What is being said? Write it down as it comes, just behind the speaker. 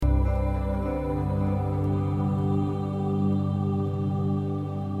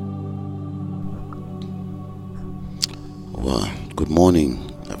morning,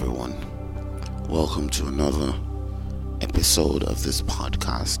 everyone. Welcome to another episode of this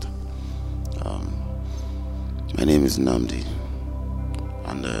podcast. My name is Nnamdi,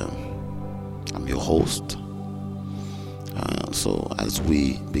 and I'm your host. So as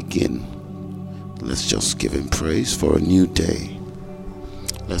we begin, let's just give Him praise for a new day.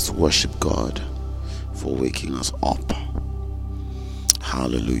 Let's worship God for waking us up.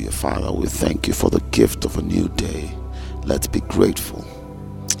 Hallelujah. Father, we thank You for the gift of a new day. Let's be grateful.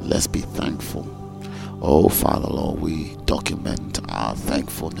 Let's be thankful. Oh, Father, Lord, we document our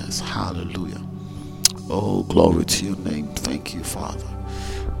thankfulness. Hallelujah. Oh, glory to Your name. Thank You, Father.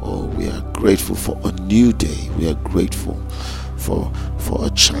 Oh, we are grateful for a new day. We are grateful for a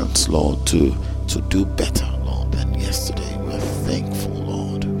chance, Lord, to do better, Lord, than yesterday. We are thankful,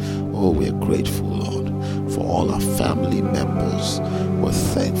 Lord. Oh, we are grateful, Lord, for all our family members. We're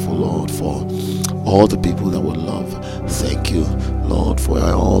thankful, Lord, for all the people that we love. Thank You, Lord, for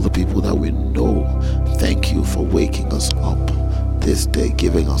all the people that we know. Thank You for waking us up this day,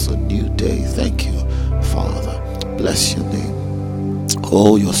 giving us a new day. Thank You, Father. Bless Your name.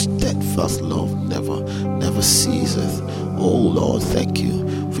 Oh, Your steadfast love never ceases. Oh, Lord, thank You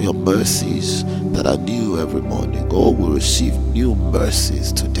for Your mercies that are new every morning. Oh, we receive new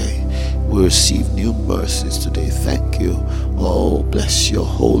mercies today. We receive new mercies today. Thank You. Oh, bless Your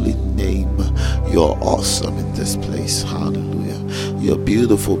holy name. You're awesome in this place. Hallelujah. You're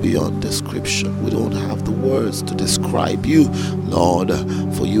beautiful beyond description. We don't have the words to describe You, Lord,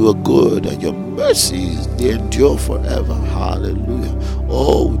 for You are good and Your mercies, they endure forever. Hallelujah.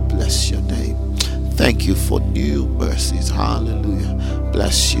 Oh, we bless Your name. Thank You for new mercies. Hallelujah.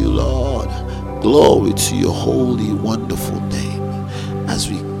 Bless You, Lord. Glory to Your holy, wonderful name. As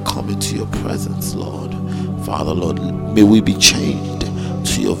we come into Your presence, Lord, Father, Lord, may we be changed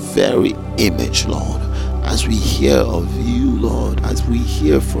to Your very image, Lord, as we hear of You, Lord, as we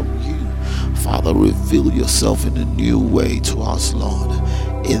hear from You. Father, reveal Yourself in a new way to us, Lord,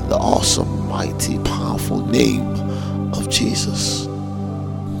 in the awesome, mighty, powerful name of Jesus.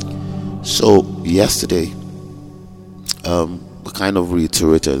 So yesterday, we kind of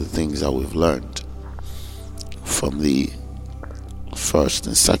reiterated the things that we've learned from the first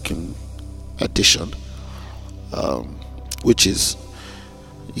and second edition, which is,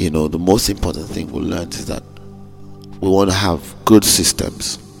 the most important thing we learned is that we want to have good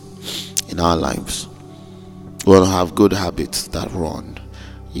systems in our lives. We want to have good habits that run.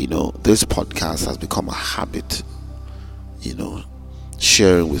 This podcast has become a habit.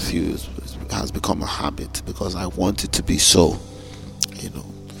 Sharing with you has become a habit because I want it to be so.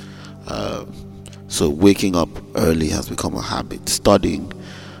 So waking up early has become a habit. Studying,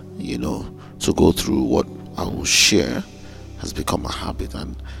 to go through what I will share has become a habit,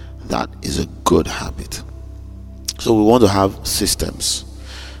 and that is a good habit. So we want to have systems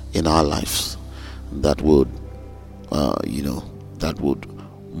in our lives that would, that would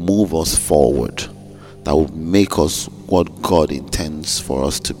move us forward, that would make us what God intends for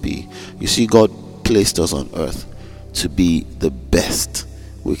us to be. You see, God placed us on earth to be the best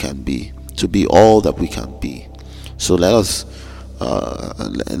we can be, to be all that we can be. So let us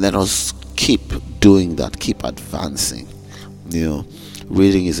keep doing that, keep advancing.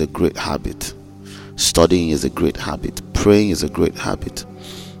 Reading is a great habit. Studying is a great habit. Praying is a great habit.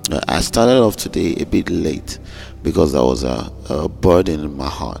 I started off today a bit late because there was a burden in my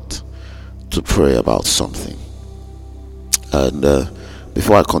heart to pray about something. And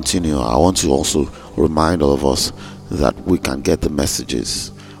before I continue, I want to also remind all of us that we can get the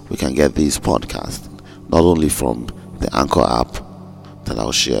messages, we can get these podcasts, not only from the Anchor app that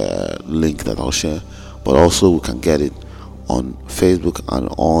I'll share, link that I'll share, but also we can get it on Facebook and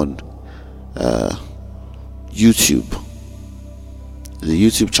on YouTube. The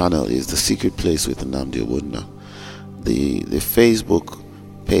YouTube channel is The Secret Place with Nnamdi Ogbonna. The Facebook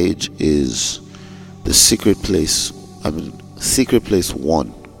page is The Secret Place. Secret Place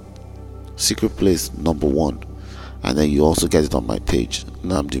 1. Secret Place number 1. And then you also get it on my page,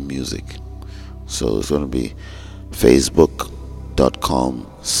 Nnamdi Music. So it's going to be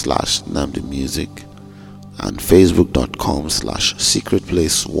facebook.com/Nnamdi Music and facebook.com/Secret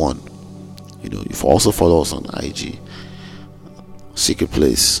Place 1. You also follow us on IG, Secret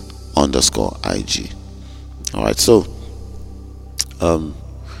Place _IG. Alright, so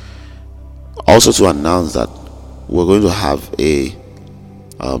also to announce that we're going to have a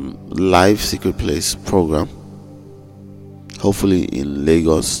live Secret Place program, hopefully in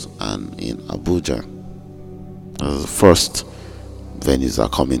Lagos and in Abuja. The first venues are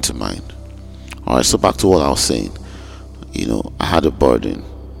coming to mind. Alright, so back to what I was saying. I had a burden.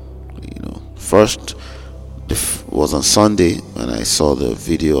 First, was on Sunday when I saw the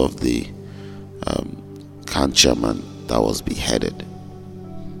video of the CAN chairman that was beheaded,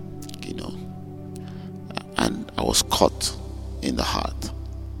 and I was caught in the heart,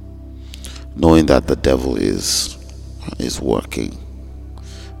 knowing that the devil is working,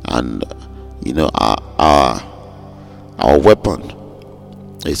 and our weapon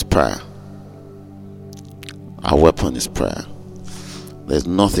is prayer. Our weapon is prayer. There's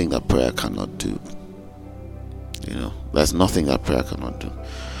nothing that prayer cannot do. There's nothing that prayer cannot do.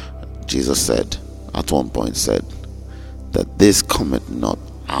 Jesus said, at one point said, that this cometh not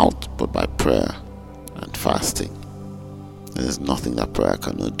out but by prayer and fasting. There's nothing that prayer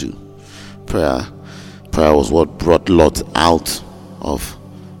cannot do. Prayer was what brought Lot out of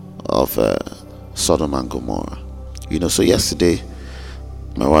Sodom and Gomorrah. So yesterday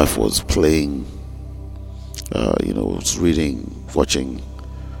my wife was playing, was watching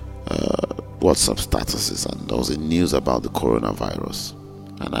WhatsApp statuses, and there was a news about the coronavirus,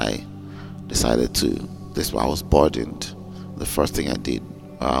 and I decided I was burdened. The first thing I did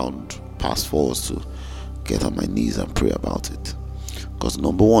around past 4 was to get on my knees and pray about it, because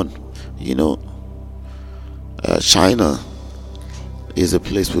number one, China is a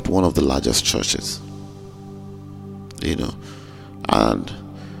place with one of the largest churches, and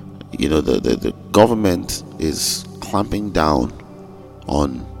the government is clamping down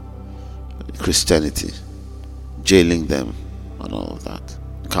on Christianity, jailing them and all of that,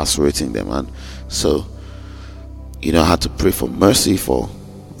 incarcerating them. And so I had to pray for mercy for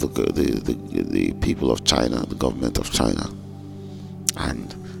the people of China, the government of China,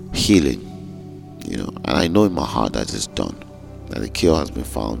 and healing. And I know in my heart that it's done, that the cure has been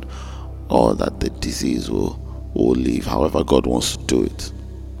found, or that the disease will leave. However God wants to do it.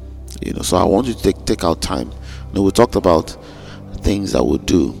 So I want you to take out time. We talked about things that we'll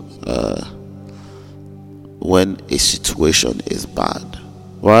do when a situation is bad.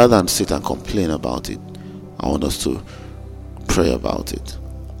 Rather than sit and complain about it, I want us to pray about it.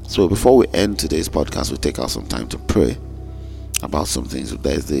 So before we end today's podcast, we'll take out some time to pray about some things.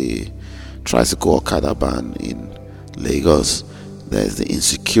 There's the tricycle Okada ban in Lagos. There's the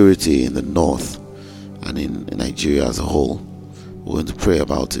insecurity in the north and in Nigeria as a whole. We're going to pray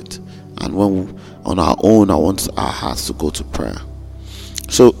about it. And on our own, I want our hearts to go to prayer.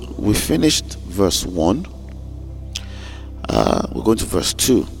 So we finished verse 1. We're going to verse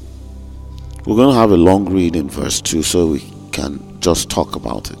 2. We're going to have a long read in verse 2 so we can just talk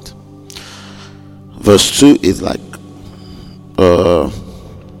about it. Verse 2 is like verse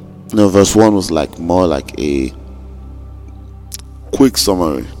 1 was more like a quick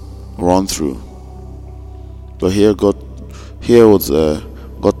summary, run through. But here God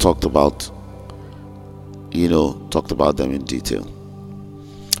talked about them in detail.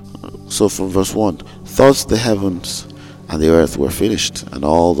 So from verse 1, thus the heavens and the earth were finished, and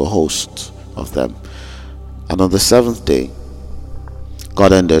all the hosts of them. And on the seventh day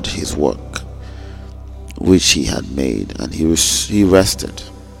God ended his work which he had made, and he rested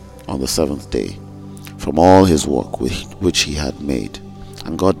on the seventh day from all his work which he had made.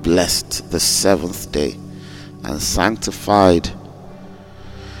 And God blessed the seventh day and sanctified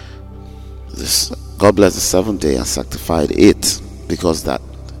this. God blessed the seventh day and sanctified it, because that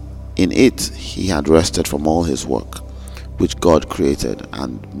in it he had rested from all his work which God created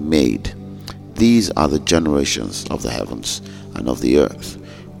and made. These are the generations of the heavens and of the earth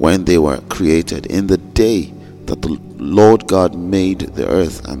when they were created, in the day that the Lord God made the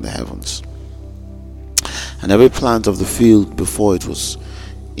earth and the heavens. And every plant of the field before it was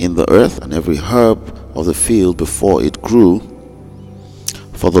in the earth, and every herb of the field before it grew.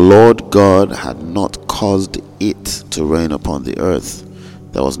 For the Lord God had not caused it to rain upon the earth.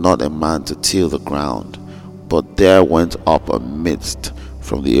 There was not a man to till the ground, but there went up a mist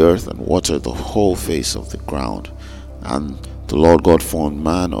from the earth and watered the whole face of the ground. And the Lord God formed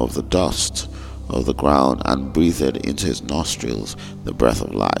man of the dust of the ground, and breathed into his nostrils the breath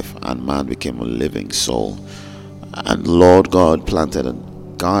of life, and man became a living soul. And the Lord God planted a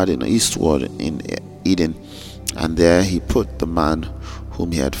garden eastward in Eden, and there he put the man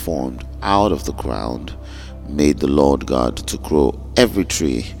whom he had formed. Out of the ground made the Lord God to grow every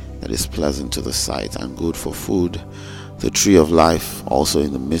tree that is pleasant to the sight and good for food, the tree of life also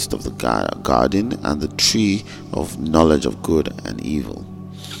in the midst of the garden, and the tree of knowledge of good and evil.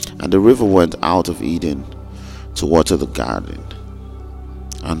 And the river went out of Eden to water the garden,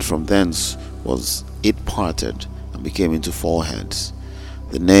 and from thence was it parted and became into 4 heads.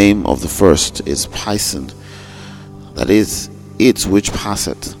 The name of the first is Pison, that is it which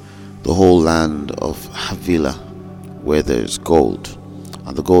passeth the whole land of Havilah, where there is gold,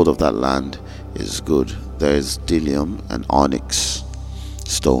 and the gold of that land is good. there is bdellium and onyx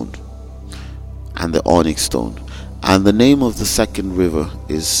stone, and the onyx stone. And the name of the second river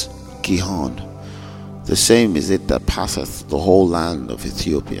is Gihon. The same is it that passeth the whole land of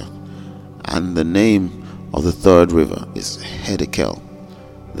Ethiopia. And the name of the third river is Hiddekel.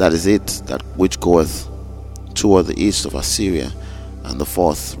 That is it that which goeth toward the east of Assyria. And the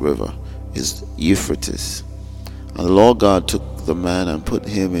fourth river is Euphrates. And the Lord God took the man and put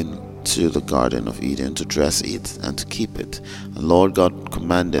him into the garden of Eden to dress it and to keep it. And the Lord God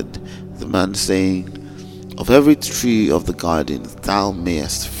commanded the man, saying, of every tree of the garden thou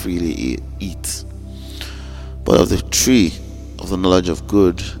mayest freely eat, but of the tree of the knowledge of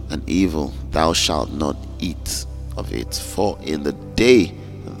good and evil thou shalt not eat of it, for in the day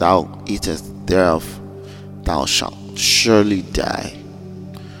thou eatest thereof thou shalt surely die.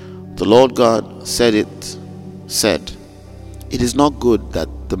 The Lord God said, it is not good that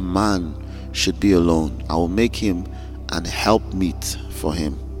the man should be alone. I will make him an helpmeet for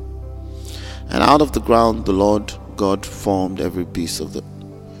him. And out of the ground the Lord God formed every beast of the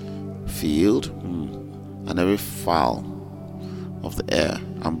field and every fowl of the air,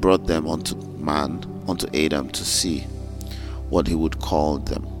 and brought them unto Adam to see what he would call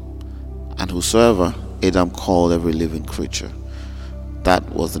them. And whosoever Adam called every living creature, that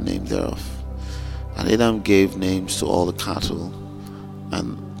was the name thereof. And Adam gave names to all the cattle,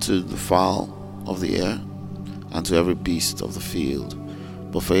 and to the fowl of the air, and to every beast of the field.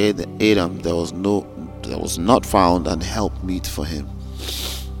 But for Adam there was not found an helpmeet for him.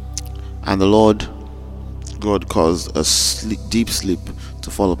 And the Lord God caused a deep sleep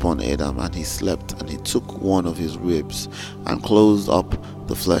to fall upon Adam, and he slept. And he took one of his ribs and closed up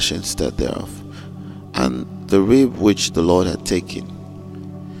the flesh instead thereof. And the rib which the Lord had taken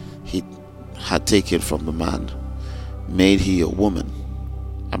from the man, made he a woman,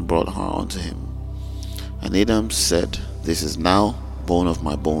 and brought her unto him. And Adam said, this is now bone of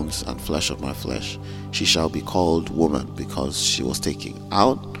my bones and flesh of my flesh. She shall be called woman, because she was taken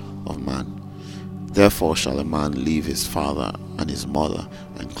out of man. Therefore shall a man leave his father and his mother,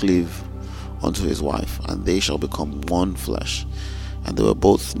 and cleave unto his wife, and they shall become one flesh. And they were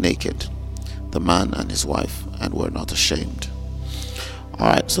both naked, the man and his wife, and were not ashamed.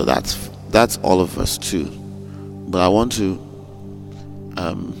 Alright, so that's all of verse 2. But I want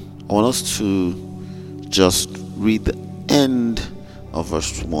us to just read the end of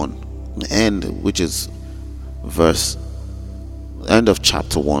verse 1, the end, which is end of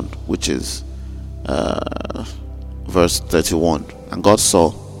chapter 1, which is verse 31. And God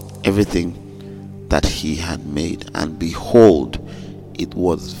saw everything that he had made, and behold, it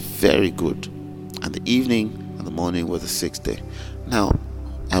was very good. And the evening and the morning were the sixth day. Now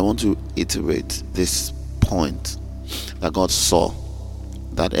I want to iterate this point, that God saw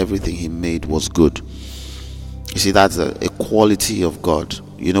that everything he made was good. You see, that's a quality of God.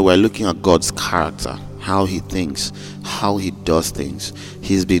 We're looking at God's character, how he thinks, how he does things.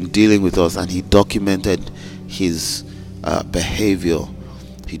 He's been dealing with us, and he documented his behavior.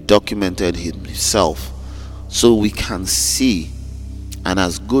 He documented himself, so we can see, and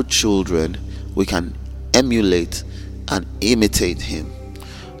as good children we can emulate and imitate him.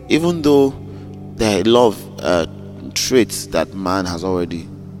 Even though there are a lot of traits that man has already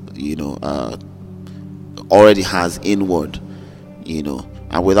has inward,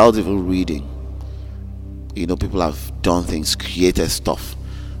 and without even reading, people have done things, created stuff,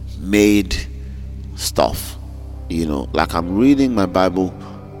 made stuff, like I'm reading my Bible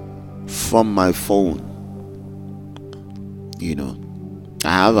from my phone. I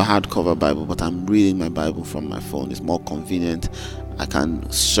have a hardcover Bible, but I'm reading my Bible from my phone. It's more convenient. I can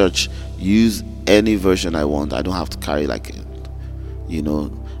use any version I want. I don't have to carry I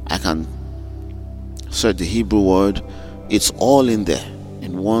can search the Hebrew word. It's all in there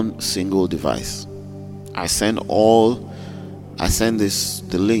in one single device. I send the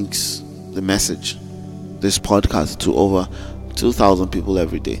links, the message, this podcast to over 2,000 people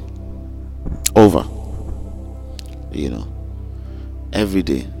every day. Every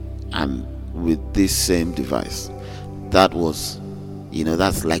day, and with this same device. That was,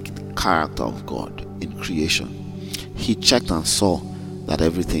 that's like the character of God in creation. He checked and saw that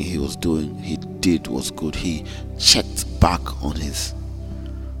everything he was doing, he did was good. He checked back on his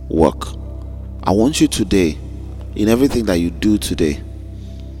work. I want you today, in everything that you do today,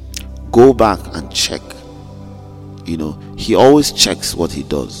 go back and check. He always checks what he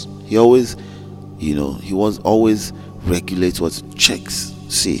does. He always, always regulates what he checks.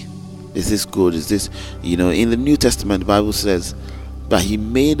 See, is this good? Is this, in the New Testament, the Bible says that he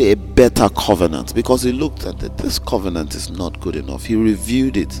made a better covenant, because he looked at it. This covenant is not good enough. He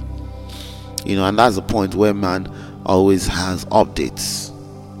reviewed it, And that's the point where man always has updates.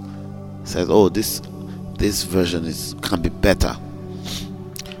 Says, oh, this version can be better.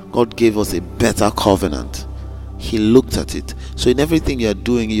 God gave us a better covenant. He looked at it. So in everything you're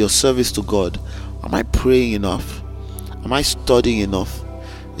doing, in your service to God, am I praying enough? Am I studying enough?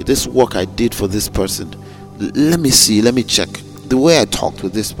 This work I did for this person, let me see, let me check. The way I talked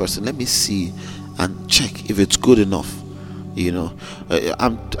with this person, let me see and check if it's good enough.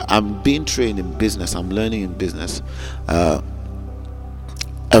 I'm being trained in business. I'm learning in business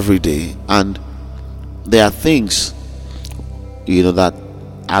every day, and there are things that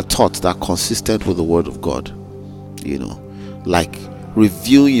are taught that are consistent with the Word of God. Like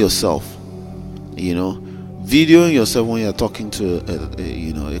reviewing yourself, videoing yourself when you're talking to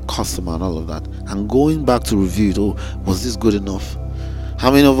a customer and all of that, and going back to review it. Oh, was this good enough?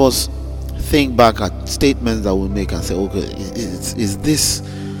 How many of us think back at statements that we make and say, okay, is this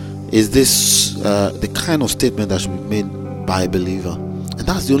the kind of statement that should be made by a believer? And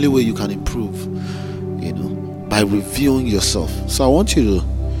that's the only way you can improve, by reviewing yourself. So I want you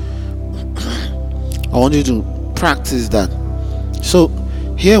to practice that. So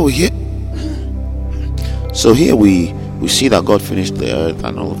here we see that God finished the earth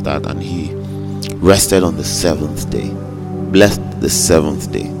and all of that, and He rested on the seventh day, blessed the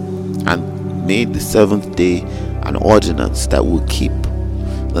seventh day, and made the seventh day an ordinance that will keep.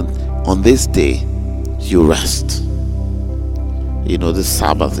 That on this day you rest. The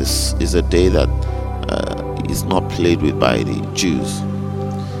Sabbath is a day that is not played with by the Jews.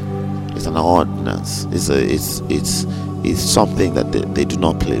 It's an ordinance. It's something that they do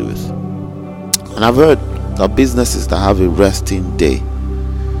not play with. And I've heard that businesses that have a resting day,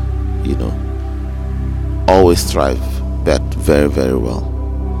 always thrive very, very well.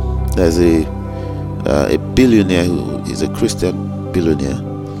 There's a billionaire who is a Christian billionaire,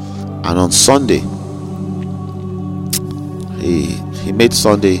 and on Sunday he made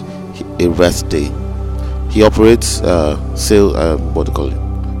Sunday a rest day. He operates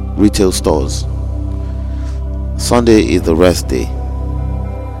retail stores. Sunday is the rest day.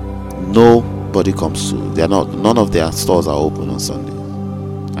 Nobody comes to. None of their stores are open on Sunday.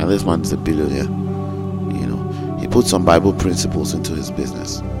 And this man is a billionaire. He put some Bible principles into his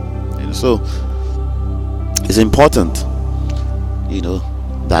business. So it's important,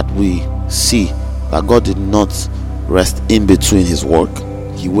 that we see that God did not rest in between His work.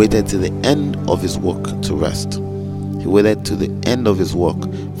 He waited to the end of His work to rest. He waited to the end of His work,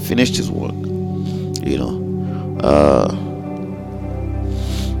 finished His work.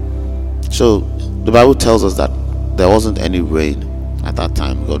 So the Bible tells us that there wasn't any rain at that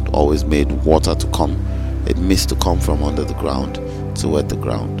time. God always made water to come, a mist to come from under the ground to wet the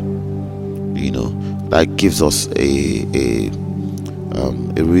ground. That gives us a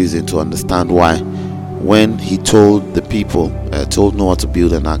reason to understand why, when He told the people, told Noah to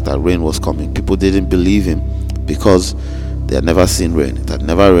build an ark, that rain was coming, people didn't believe Him because they had never seen rain. It had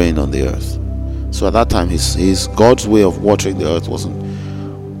never rained on the earth. So at that time, his God's way of watering the earth wasn't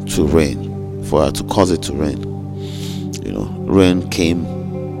to rain, to cause it to rain. Rain came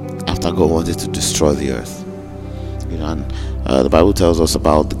after God wanted to destroy the earth. And the Bible tells us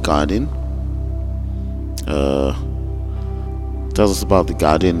about the garden. Tells us about the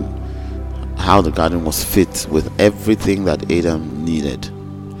garden, how the garden was fit with everything that Adam needed.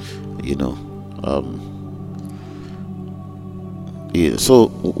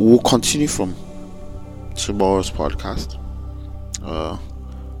 So we'll continue from tomorrow's podcast.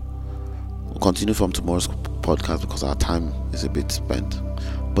 Because our time is a bit spent.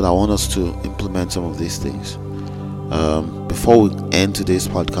 But I want us to implement some of these things. Before we end today's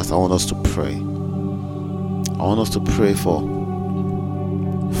podcast, I want us to pray. I want us to pray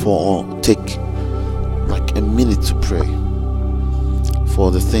take like a minute to pray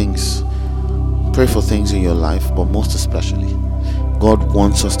for the things. Pray for things in your life, but most especially, God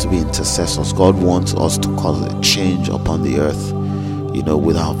wants us to be intercessors. God wants us to cause a change upon the earth,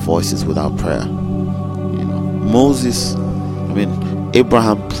 with our voices, with our prayer.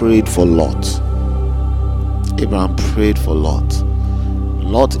 Abraham prayed for Lot.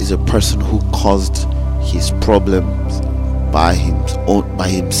 Lot is a person who caused his problems by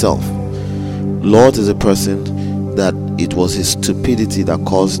himself. Lot is a person that it was his stupidity that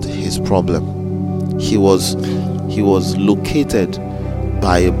caused his problem. He was located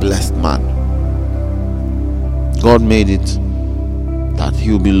by a blessed man. God made it that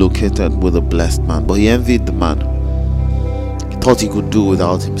he would be located with a blessed man, but he envied the man. He thought he could do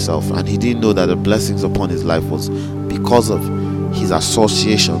without himself, and he didn't know that the blessings upon his life was because of his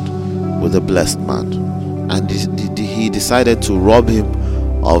association with a blessed man. And he decided to rob him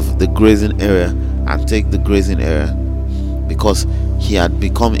of the grazing area and take the grazing area, because he had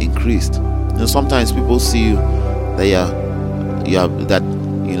become increased. Sometimes people see you that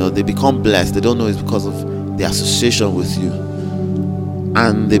they become blessed. They don't know it's because of the association with you,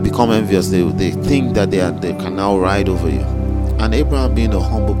 and they become envious. They think that they can now ride over you. And Abraham, being the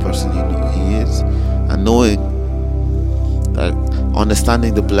humble person he is, and knowing that,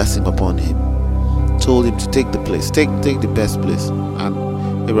 understanding the blessing upon him, told him to take the place, take the best place. And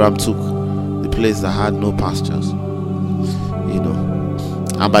Abraham took the place that had no pastures.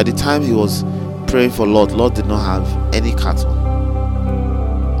 And by the time he was praying for Lot did not have any cattle.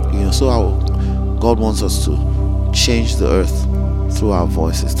 So God wants us to change the earth through our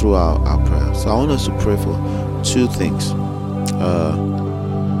voices, through our prayer. So I want us to pray for two things.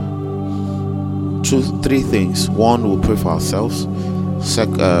 Three things. One, we'll pray for ourselves.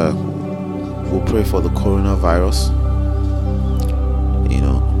 Second, we'll pray for the coronavirus.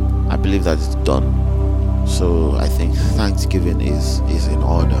 I believe that it's done. So I think Thanksgiving is in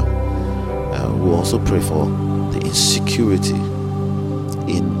order. We'll also pray for the insecurity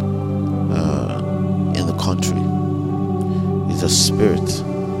in the country. It's a spirit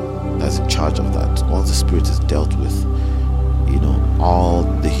that's in charge of that. Once the spirit is dealt with, all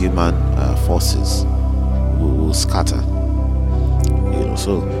the human forces will scatter.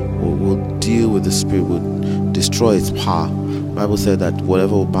 So we'll deal with the spirit. We'll destroy its power. The Bible said that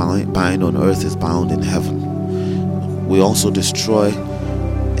whatever we bind on earth is bound in heaven. We also destroy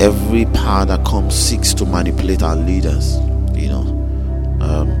every power that seeks to manipulate our leaders.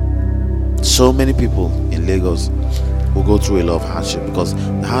 So many people in Lagos will go through a lot of hardship, because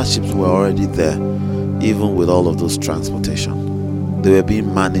the hardships were already there, even with all of those transportation. They were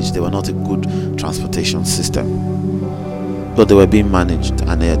being managed. They were not a good transportation system, but they were being managed,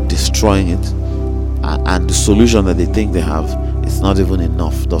 and they are destroying it. And the solution that they think they have is not even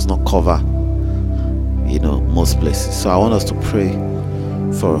enough, does not cover most places. So I want us to pray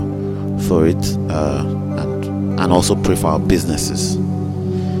for it, and also pray for our businesses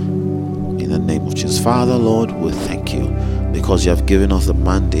in the name of Jesus. Father, Lord, we thank you because you have given us the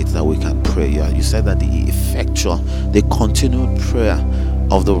mandate that we can pray. You said that the continued prayer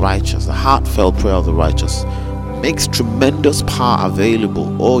of the righteous, the heartfelt prayer of the righteous, makes tremendous power available.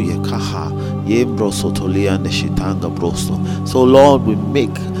 So Lord, we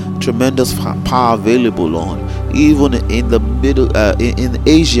make tremendous power available, Lord, even in the middle in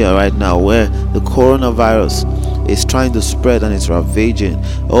Asia right now, where the coronavirus is trying to spread and it's ravaging.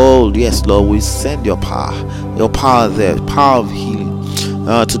 Oh yes, Lord, we send your power there, power of healing,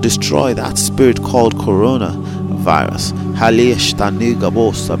 to destroy that spirit called coronavirus.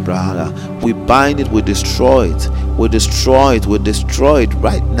 We bind it, we destroy it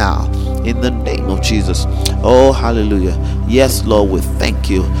right now in the name of Jesus. Oh, hallelujah. Yes, Lord, we thank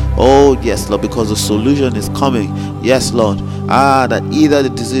you. Oh, yes, Lord, because the solution is coming. Yes, Lord. That either the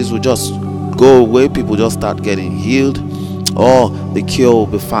disease will just go away, people just start getting healed, or the cure will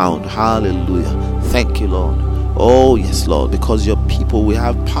be found. Hallelujah. Thank you, Lord. Oh, yes, Lord, because your people, we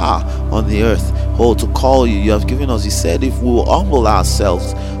have power on the earth. Oh, to call you. You have given us, you said, if we will humble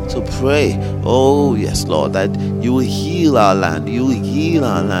ourselves to pray. Oh, yes, Lord, that you will heal our land. You will heal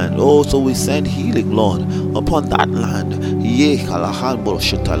our land. Oh, so we send healing, Lord, upon that land.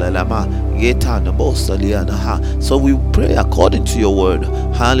 So we pray according to your word.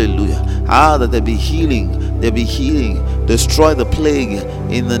 Hallelujah. That there be healing. There be healing. Destroy the plague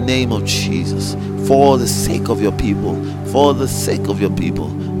in the name of Jesus. For the sake of your people. For the sake of your people.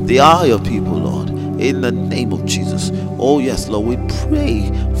 They are your people, Lord. In the name of Jesus. Oh yes, Lord, we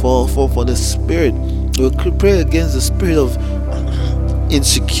pray for the spirit. We pray against the spirit of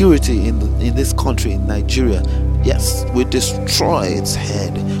insecurity in this country, in Nigeria. Yes, we destroy its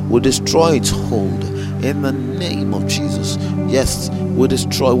head. We destroy its hold. In the name of Jesus. Yes, we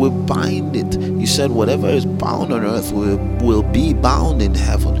destroy, we bind it. You said whatever is bound on earth will be bound in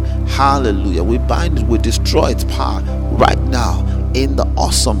heaven. Hallelujah. We bind it, we destroy its power right now in the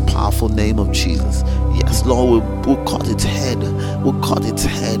awesome, powerful name of Jesus. Yes, Lord, we'll cut its head. We'll cut its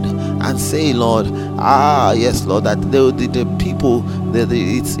head and say, Lord, yes, Lord, that the people,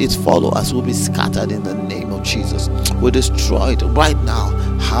 its followers will be scattered in the name of Jesus. We destroy it right now.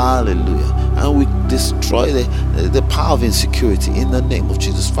 Hallelujah. And we destroy the power of insecurity in the name of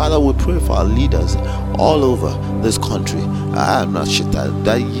Jesus. Father, we pray for our leaders all over this country. That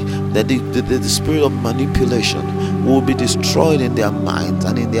that the spirit of manipulation will be destroyed in their minds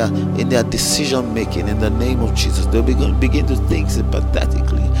and in their decision making in the name of Jesus. They'll begin to think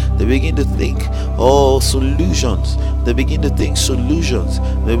sympathetically. They begin to think solutions. They begin to think solutions.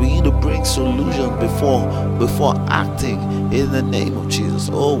 They begin to bring solutions before acting in the name of Jesus.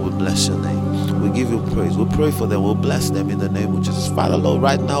 Oh, we bless your name. We give you praise. We pray for them. We'll bless them in the name of Jesus. Father Lord,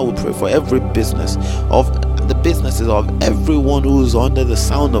 right now we pray for every businesses of everyone who is under the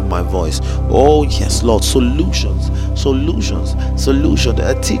sound of my voice. Oh yes, Lord, solutions,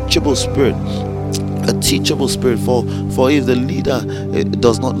 a teachable spirit. A teachable spirit for if the leader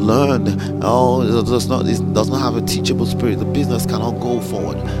does not learn, does not have a teachable spirit, the business cannot go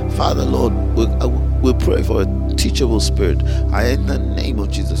forward. Father Lord, we pray for a teachable spirit in the name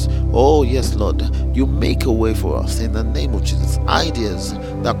of Jesus. Oh yes, Lord, you make a way for us in the name of Jesus. Ideas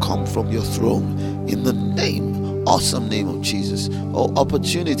that come from your throne in the awesome name of Jesus. Oh,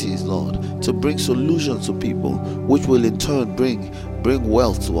 opportunities, Lord, to bring solutions to people, which will in turn bring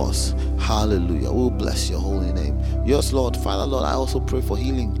wealth to us. Hallelujah. We'll bless your holy name. Yes, Lord. Father, Lord, I also pray for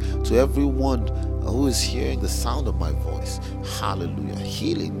healing to everyone who is hearing the sound of my voice. Hallelujah.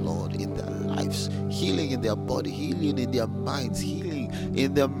 Healing, Lord, in their lives, healing in their body, healing in their minds, healing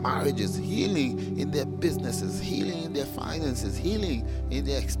in their marriages, healing in their businesses, healing in their finances, healing in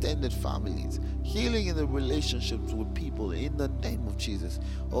their extended families, healing in the relationships with people in the name of Jesus.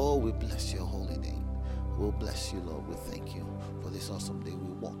 Oh, we bless your holy name. We'll bless you, Lord. We thank you for this awesome day.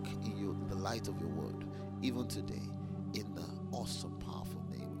 We walk in the light of your word, even today, in the awesome, powerful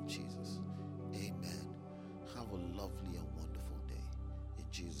name of Jesus. Amen. Have a lovely and wonderful day. In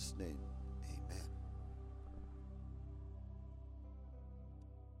Jesus' name.